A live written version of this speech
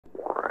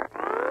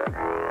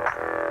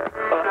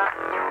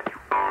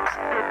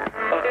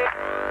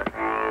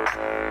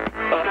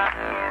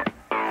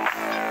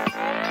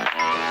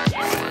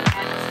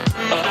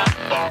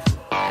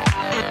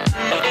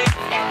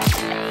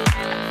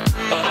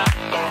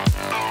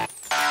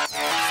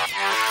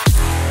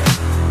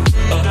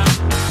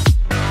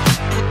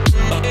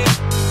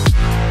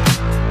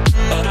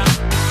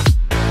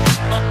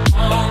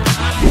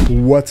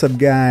What's up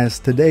guys,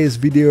 today's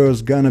video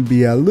is gonna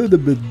be a little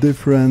bit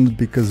different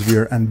because we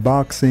are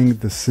unboxing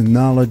the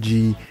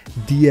Synology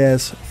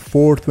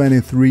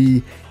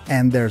DS423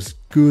 and there's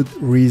good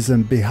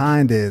reason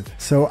behind it.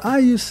 So I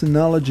use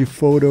Synology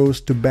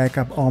photos to back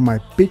up all my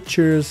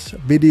pictures,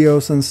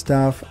 videos and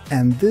stuff,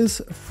 and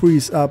this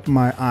frees up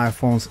my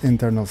iPhone's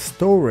internal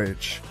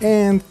storage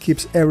and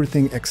keeps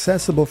everything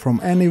accessible from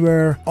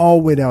anywhere,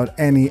 all without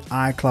any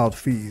iCloud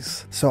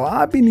fees. So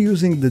I've been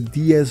using the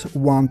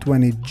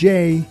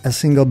DS120j, a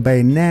single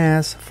bay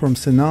NAS from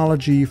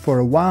Synology, for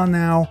a while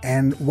now,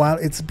 and while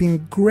it's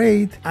been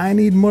great, I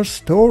need more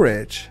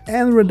storage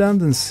and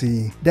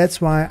redundancy.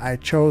 That's why I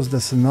chose the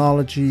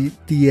Synology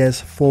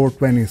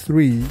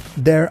DS423.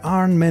 There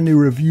aren't many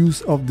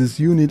reviews of this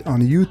unit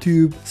on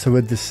YouTube, so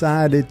I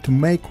decided to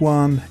make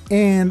one,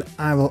 and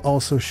I will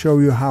also show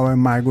you how I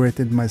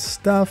migrated my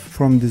stuff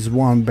from this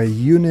one bay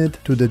unit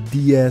to the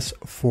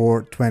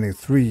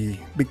DS423,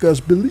 because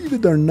believe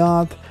it or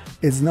not,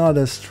 it's not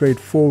as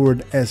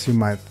straightforward as you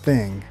might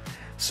think.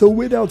 So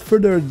without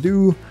further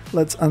ado,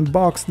 let's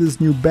unbox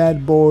this new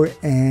bad boy,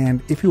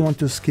 and if you want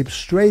to skip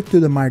straight to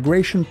the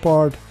migration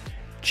part,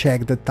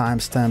 check the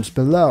timestamps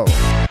below.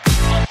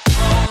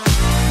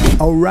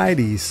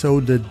 Alrighty, so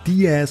the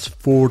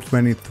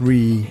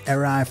DS423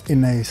 arrived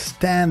in a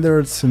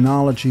standard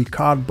Synology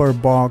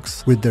cardboard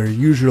box with their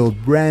usual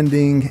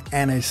branding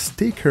and a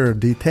sticker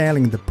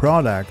detailing the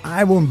product.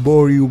 I won't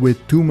bore you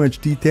with too much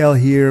detail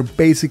here.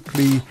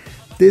 Basically,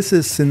 this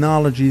is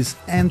Synology's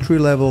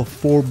entry-level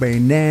 4-bay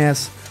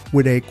NAS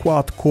with a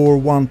quad-core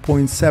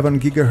 1.7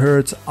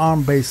 GHz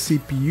ARM-based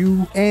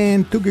CPU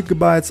and 2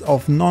 GB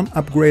of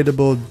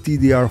non-upgradable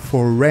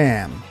DDR4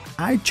 RAM.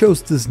 I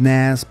chose this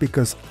NAS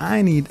because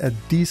I need a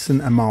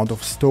decent amount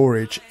of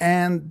storage,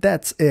 and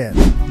that's it.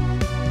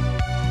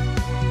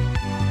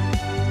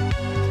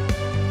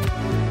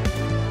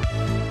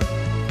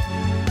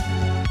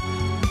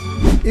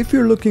 If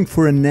you're looking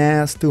for a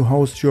NAS to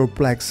host your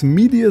Plex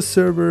media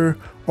server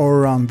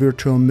or run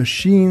virtual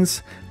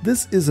machines,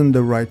 this isn't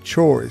the right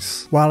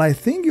choice. While I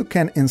think you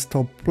can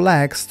install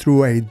Plex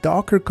through a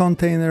Docker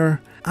container,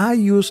 I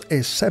use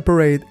a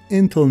separate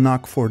Intel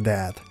NUC for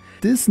that.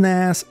 This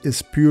NAS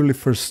is purely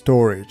for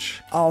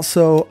storage.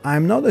 Also,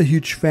 I'm not a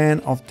huge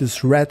fan of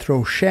this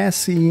retro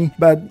chassis,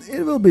 but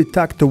it will be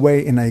tucked away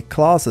in a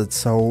closet,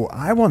 so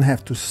I won't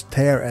have to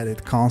stare at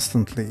it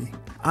constantly.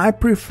 I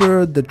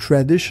prefer the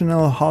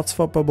traditional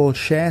hot-swappable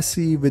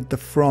chassis with the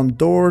front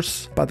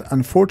doors, but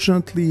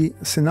unfortunately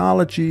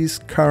Synology's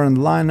current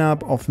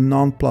lineup of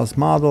non-Plus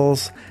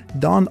models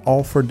don't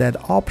offer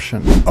that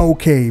option.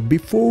 Okay,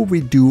 before we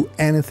do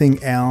anything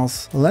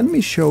else, let me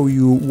show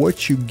you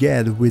what you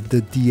get with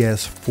the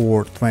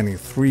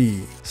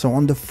DS423. So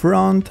on the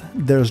front,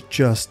 there's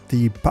just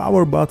the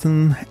power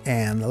button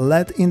and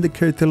LED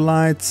indicator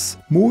lights.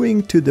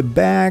 Moving to the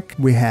back,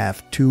 we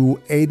have two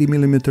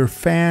 80mm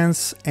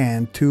fans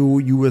and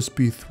two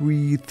USB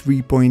 3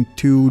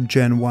 3.2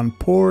 Gen 1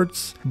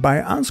 ports. By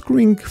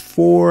unscrewing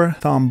 4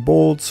 thumb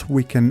bolts,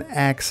 we can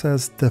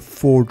access the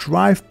 4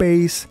 drive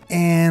bays,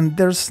 and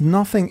there's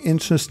nothing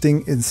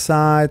interesting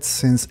inside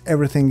since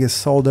everything is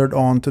soldered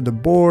onto the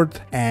board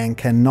and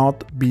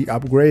cannot be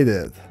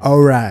upgraded.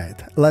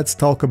 Alright, let's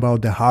talk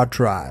about the hard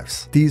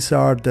drives. These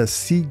are the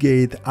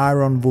Seagate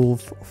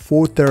IronWolf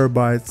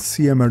 4TB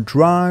CMR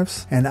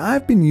drives, and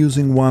I've been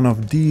using one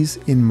of these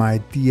in my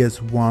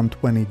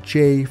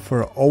DS120j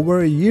for over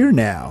a year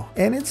now,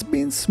 and it's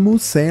been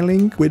smooth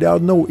sailing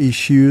without no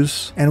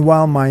issues. And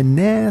while my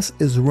NAS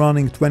is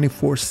running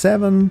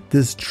 24/7,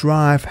 this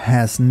drive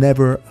has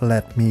never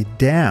let me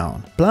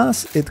down.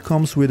 Plus, it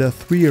comes with a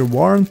 3-year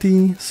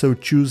warranty, so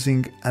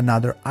choosing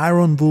another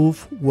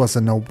IronWolf was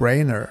a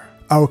no-brainer.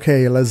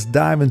 Okay, let's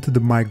dive into the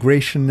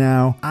migration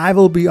now. I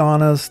will be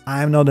honest,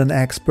 I'm not an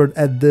expert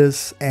at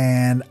this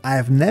and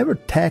I've never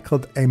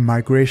tackled a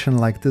migration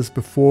like this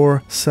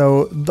before,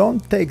 so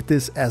don't take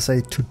this as a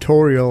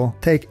tutorial.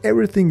 Take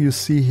everything you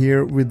see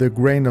here with a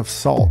grain of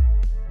salt.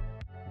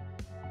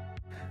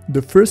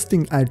 The first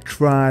thing I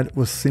tried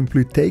was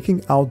simply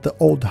taking out the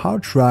old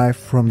hard drive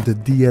from the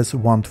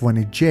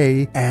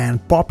DS120j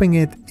and popping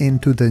it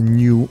into the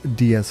new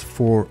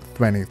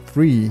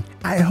DS423.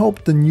 I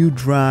hoped the new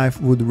drive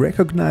would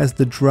recognize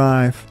the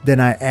drive, then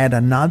I add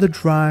another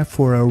drive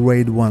for a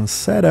RAID 1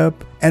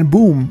 setup, and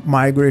boom,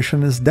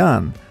 migration is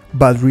done.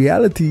 But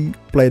reality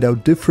played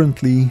out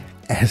differently,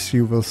 as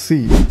you will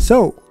see.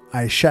 So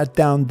I shut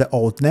down the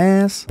old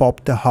NAS,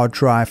 popped the hard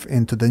drive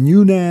into the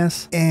new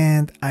NAS,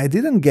 and I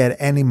didn't get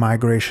any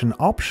migration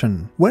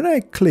option. When I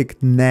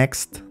clicked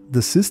next,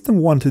 the system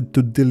wanted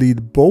to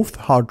delete both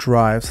hard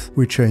drives,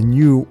 which I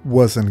knew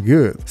wasn't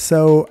good.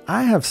 So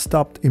I have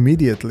stopped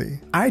immediately.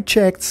 I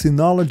checked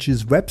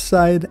Synology's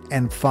website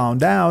and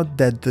found out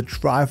that the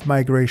drive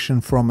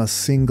migration from a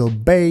single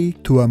bay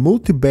to a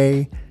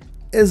multi-bay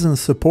isn't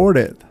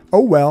supported.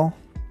 Oh well.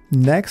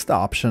 Next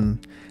option.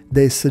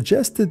 They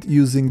suggested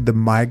using the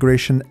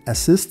Migration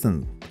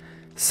Assistant.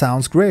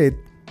 Sounds great,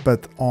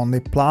 but only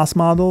Plus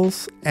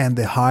models and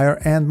the higher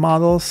end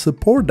models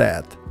support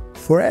that.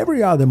 For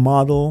every other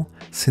model,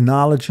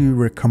 Synology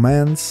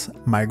recommends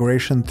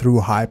migration through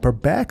hyper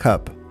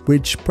backup,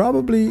 which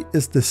probably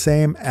is the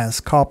same as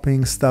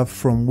copying stuff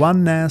from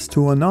one NAS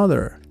to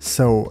another.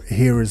 So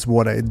here is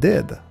what I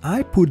did.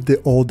 I put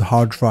the old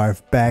hard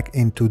drive back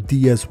into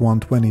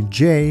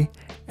DS120j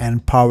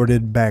and powered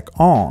it back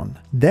on.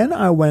 Then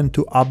I went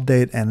to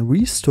update and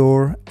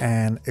restore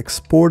and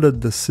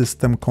exported the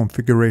system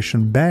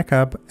configuration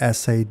backup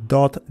as a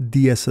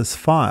 .dss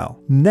file.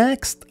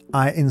 Next,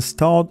 I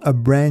installed a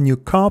brand new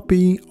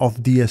copy of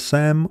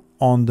DSM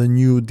on the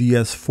new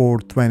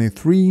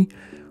DS423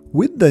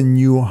 with the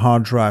new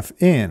hard drive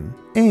in,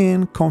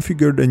 and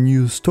configured a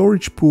new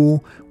storage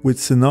pool with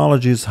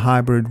Synology's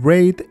hybrid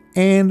RAID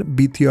and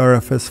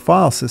BTRFS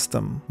file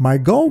system. My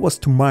goal was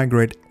to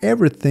migrate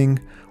everything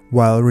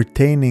while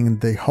retaining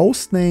the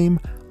hostname,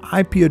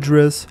 IP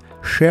address,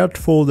 shared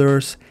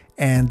folders,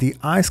 and the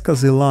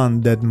iSCSI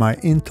LAN that my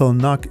Intel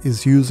NUC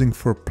is using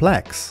for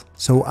Plex.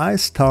 So I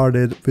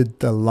started with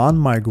the LAN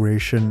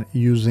migration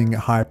using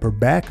Hyper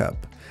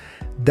Backup.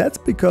 That's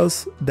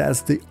because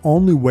that's the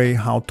only way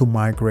how to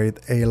migrate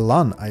a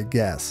LAN, I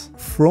guess.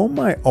 From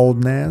my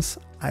old NAS,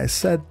 I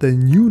set the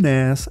new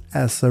NAS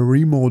as a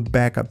remote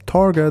backup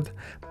target,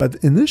 but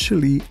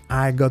initially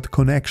I got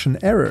connection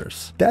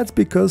errors. That's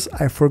because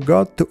I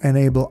forgot to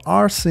enable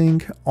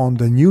rsync on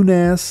the new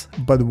NAS,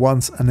 but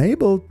once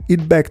enabled,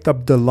 it backed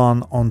up the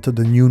LAN onto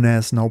the new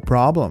NAS no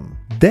problem.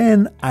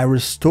 Then I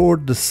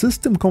restored the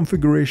system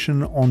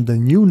configuration on the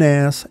new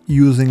NAS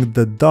using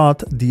the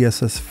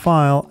 .dss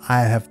file I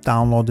have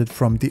downloaded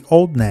from the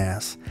old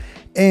NAS,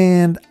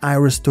 and I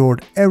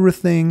restored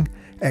everything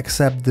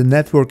except the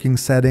networking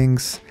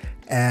settings,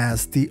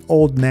 as the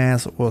old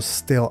NAS was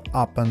still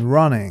up and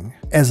running.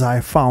 As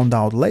I found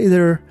out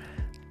later,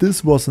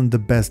 this wasn't the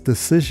best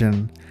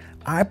decision.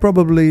 I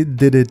probably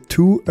did it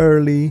too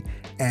early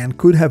and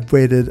could have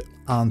waited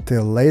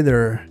until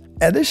later.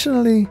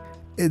 Additionally,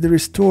 it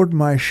restored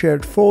my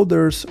shared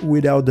folders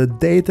without the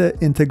data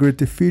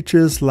integrity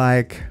features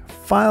like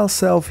file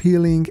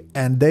self-healing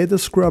and data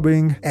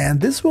scrubbing, and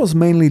this was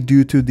mainly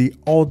due to the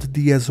old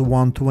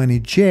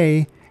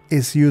DS120j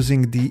is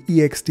using the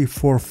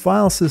ext4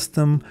 file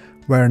system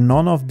where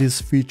none of these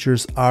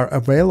features are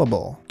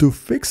available. To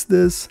fix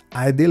this,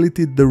 I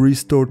deleted the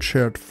restored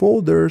shared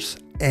folders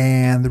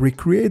and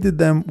recreated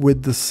them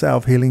with the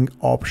self-healing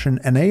option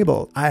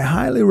enabled. I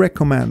highly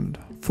recommend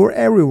for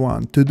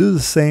everyone to do the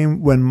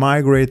same when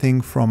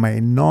migrating from a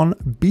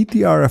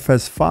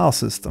non-BTRFS file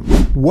system.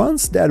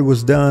 Once that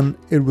was done,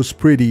 it was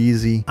pretty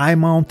easy. I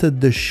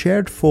mounted the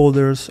shared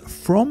folders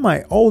from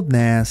my old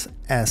NAS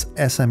as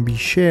SMB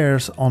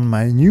shares on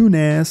my new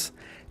NAS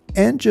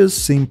and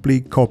just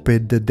simply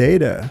copied the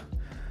data.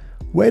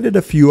 Waited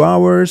a few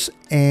hours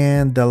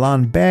and the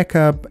LAN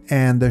backup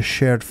and the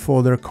shared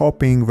folder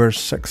copying were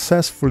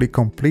successfully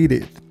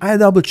completed. I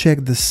double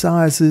checked the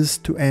sizes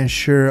to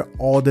ensure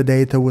all the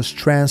data was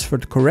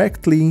transferred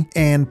correctly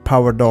and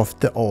powered off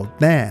the old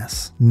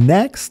NAS.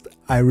 Next,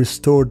 I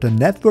restored the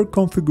network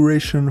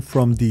configuration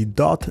from the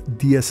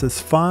 .dss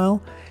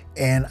file,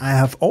 and I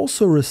have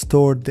also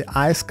restored the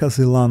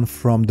iSCSI LAN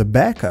from the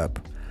backup.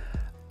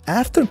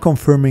 After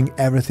confirming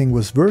everything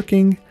was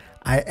working,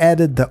 I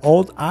added the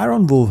old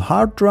IronWolf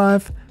hard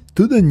drive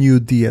to the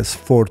new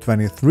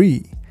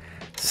DS423,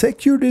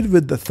 secured it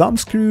with the thumb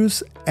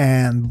screws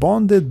and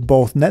bonded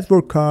both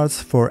network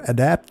cards for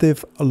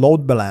adaptive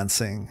load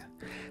balancing.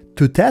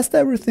 To test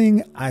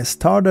everything, I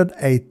started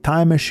a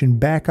Time Machine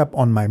backup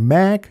on my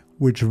Mac,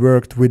 which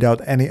worked without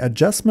any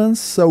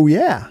adjustments, so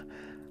yeah,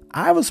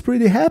 I was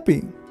pretty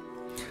happy.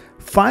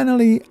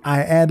 Finally,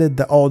 I added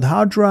the old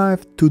hard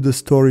drive to the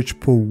storage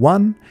pool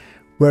 1,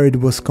 where it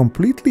was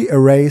completely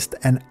erased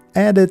and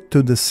added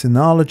to the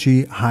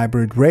Synology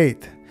hybrid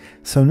RAID.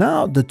 So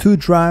now the two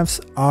drives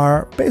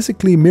are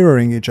basically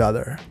mirroring each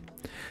other.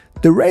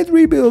 The RAID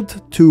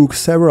rebuild took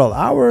several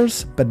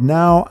hours, but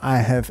now I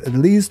have at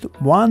least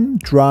one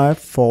drive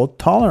fault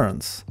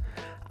tolerance.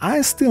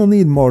 I still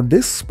need more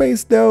disk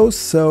space though,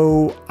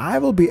 so I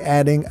will be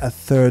adding a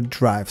third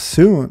drive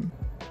soon.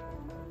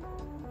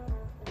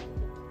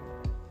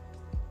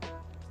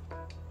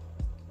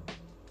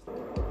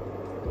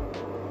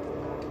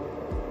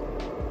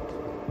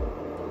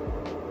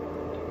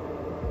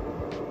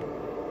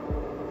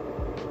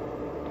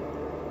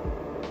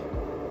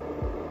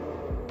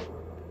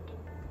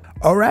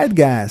 Alright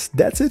guys,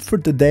 that's it for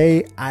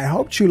today. I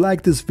hope you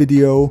liked this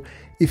video.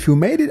 If you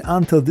made it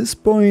until this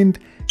point,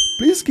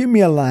 please give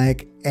me a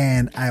like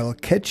and I will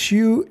catch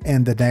you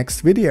in the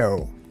next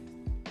video.